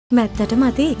මැත්තට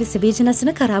මදි විස බීජ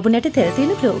නැසන කරාබුනට තෙල්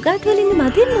තියෙන ක්ලෝගාඩ් වලින්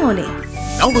මදින්න ඕනේ.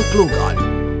 නව ක්ලෝගාඩ්.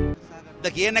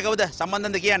 ද කියන්නේ කවුද?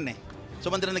 සම්බන්ධන්ද කියන්නේ?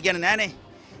 සුමන්ත්‍රන්ද කියන්නේ නෑනේ.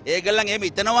 ඒගොල්ලන් එහෙම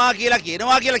හිතනවා කියලා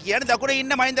කියන්නේ දකුණේ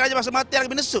ඉන්න මහින්ද රාජපක්ෂ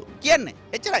මහත්තයාගේ මිනිස්සු කියන්නේ.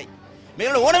 එච්චරයි.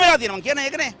 මේගොල්ලෝ ඕන වෙලා තියෙනවා කියන්නේ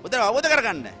ඒකනේ. උදේ අවබෝධ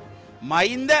කරගන්න.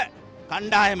 මහින්ද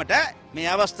කණ්ඩායමට මේ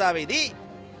අවස්ථාවේදී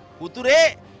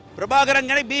උතුරේ ප්‍රභාකරන්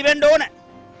ගැන බී වෙන්න ඕන.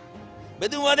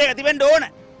 බෙදුම් වාදයක් ඇති වෙන්න ඕන.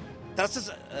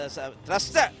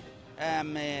 ත්‍රස්ත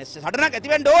මේ සටනක් ඇති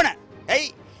වෙන්න ඕන.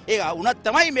 ඇයි? ඒක උනත්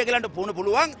තමයි මේගලන්ට පුහුණු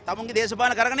පුළුවන් තමුන්ගේ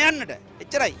දේශපාලන කරගෙන යන්නට.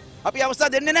 එච්චරයි. අපි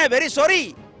අවස්ථාව දෙන්නේ නැහැ. very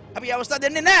sorry. අපි අවස්ථාව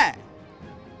දෙන්නේ නැහැ.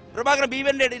 ප්‍රභාකරන් බී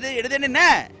වෙන්න ඉඩ දෙන්නේ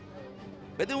නැහැ.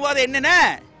 බෙදුම් වාදේ එන්නේ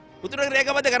නැහැ. උතුරේ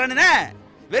රේඛාබද්ධ කරන්නේ නැහැ.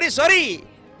 very sorry.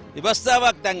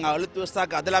 විවස්ථාවක් දැන් අලුත්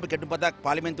විවස්ථාවක් අදලා අපි කෙටුම්පතක්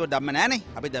පාර්ලිමේන්තුවට දැම්ම නැහනේ.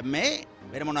 අපි දැම්මේ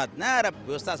වෙන මොනවත් නෑ. අර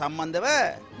විවස්ථාව සම්බන්ධව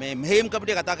මේ මෙහෙයුම්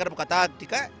කමිටුව කතා කරපු කතා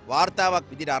ටික වාර්තාවක්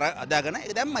විදිහට අදාගෙන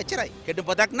ඒක දැම්ම එච්චරයි.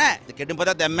 කෙටුම්පතක් නෑ.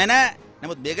 කෙටුම්පතක් දැම්මේ නෑ.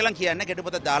 නමුත් මේගලන් කියන්නේ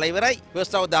කෙටුම්පත දාලා ඉවරයි.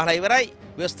 විවස්ථාව දාලා ඉවරයි.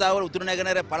 විවස්ථාව වල උතුරු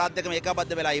නැගෙනහිර පළාත් දෙකම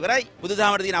ඒකාබද්ධ වෙලා ඉවරයි.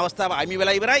 බුදුදහමට තියෙන අවස්ථාව අයිමි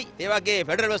වෙලා ඉවරයි. ඒ වගේ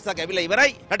ෆෙඩරල් ව්‍යවස්ථාවක් ඇවිල්ලා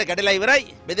ඉවරයි. රට කැඩලා ඉවරයි.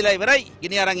 බෙදලා ඉවරයි.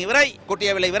 ගිනි අරන් ඉවරයි.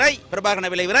 කොටිය වෙලා ඉවරයි.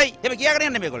 ප්‍රභාකරන් වෙලා ඉවරයි. එහෙම කියාගෙන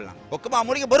යන්නේ මේගොල්ලන්. ඔක්කොම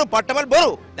අමෝලික බොරු පට්ටවල්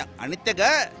බොරු. දැන් අනිත් එක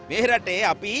මේ රටේ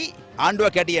අපි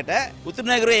ආණ්ඩුවක් හැටියට උතුරු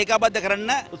නැගෙනහිර ඒකාබද්ධ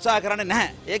කරන්න උත්සාහ කරන්නේ නැහැ.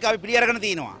 ඒක අපි පිළි අරගෙන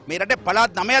තිනවා. මේ රටේ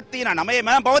පළාත් 9ක් තියෙනවා.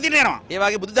 9ම පවතින යනවා. ඒ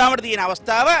වගේ බුදුදහමට තියෙන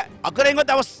අවස්ථාව අකරෙන්වත්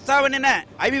අවස්ථාව වෙන්නේ නැහැ.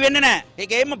 අයිවි වෙන්නේ නැහැ.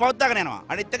 ඒක එම්ම පවත්වාගෙන යනවා.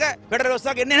 අනිත් එක ෆෙඩරල්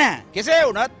ව්‍යවස්ථාවක් එන්නේ නැහැ. කෙසේ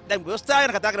වුණත් දැන් ව්‍යවස්ථාව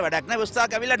ගැන කතා කර වැඩක් නැහැ.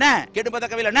 ව්‍යවස්ථාවක් ඇවිල්ලා නැහැ.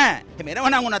 කෙටුම්පතක් ඇවිල්ලා නැහැ. එහෙම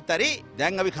එනවනම් උනත් හරි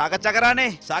දැන් අපි සාකච්ඡා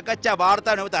කරානේ. සාකච්ඡා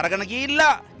වාර්තාව නැවත අරගෙන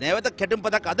ගිහිල්ලා නැවත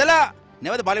කෙටුම්පතක් අදලා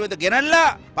නැවත පාර්ලිමේන්තුව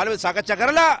ගෙනල්ලා පාර්ලිමේන්තුව සාකච්ඡා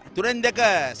කරලා තුනෙන් දෙක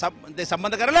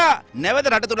සම්බන්ධ කරලා නැවත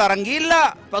රට තුල අරන්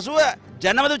ගිහිල්ලා පසුව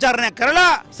ජනමත විචාරණයක්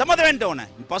කරලා සමත වෙන්න ඕන.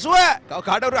 පසුව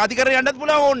කාටවරු අධිකරණය යන්නත්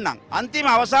පුළුවන් ඕනනම් අන්තිම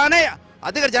අවසානයේ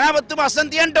අධිකරණ ජනාධිපතිතුමා අස්සන්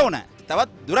තියන්න ඕන. තවත්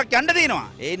දුරක් යන්න තියෙනවා.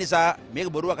 ඒ නිසා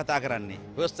මේක බොරුව කතා කරන්නේ.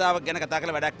 ව්‍යවස්ථාවක් ගැන කතා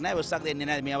කරලා වැඩක් නැහැ. ව්‍යවස්ථාවක් දෙන්නේ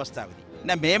නැහැ මේ අවස්ථාවේදී.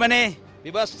 දැන් මේමනේ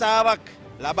විවස්ථාවක්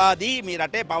ලබා දී මේ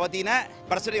රටේ පවතින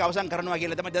ප්‍රශ්න ටික අවසන් කරනවා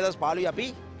කියලා තමයි 2015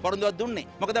 අපි පොරොන්දුවක් දුන්නේ.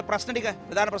 මොකද ප්‍රශ්න ටික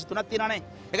ප්‍රධාන ප්‍රශ්න තුනක් තියෙනවානේ.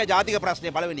 එක ජාතික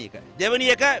ප්‍රශ්නය පළවෙනි එක. දෙවෙනි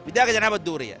එක විධායක ජනාධිපති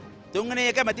ධූරය. තුන්වෙනි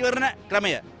එක මැතිවරණ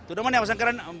ක්‍රමය. තුනමනේ අවසන්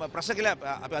කරන්න ප්‍රශ්න කියලා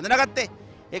අපි අඳුනගත්තේ.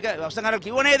 ඒක අවසන් කරලා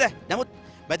කිව්ව නේද? නමුත්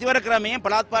මැතිවරණ ක්‍රමයෙන්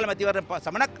පළාත් පාලන මැතිවරණ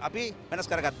සමනක් අපි වෙනස්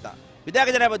කරගත්තා.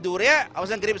 විධායක ජනාධිපති ධූරය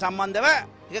අවසන් කිරීම සම්බන්ධව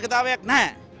එකකතාවයක්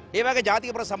නැහැ. ඒ වගේ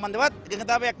ජාතික ප්‍රශ්න සම්බන්ධවත්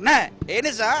එකකතාවයක් නැහැ. ඒ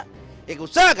නිසා ඒක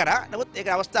උත්සාහ කරා. නමුත් ඒක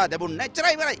අවස්ථාව ලැබුණ නැහැ.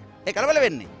 එච්චරයි ඉවරයි. ඒ කලබල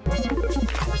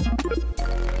වෙන්නේ.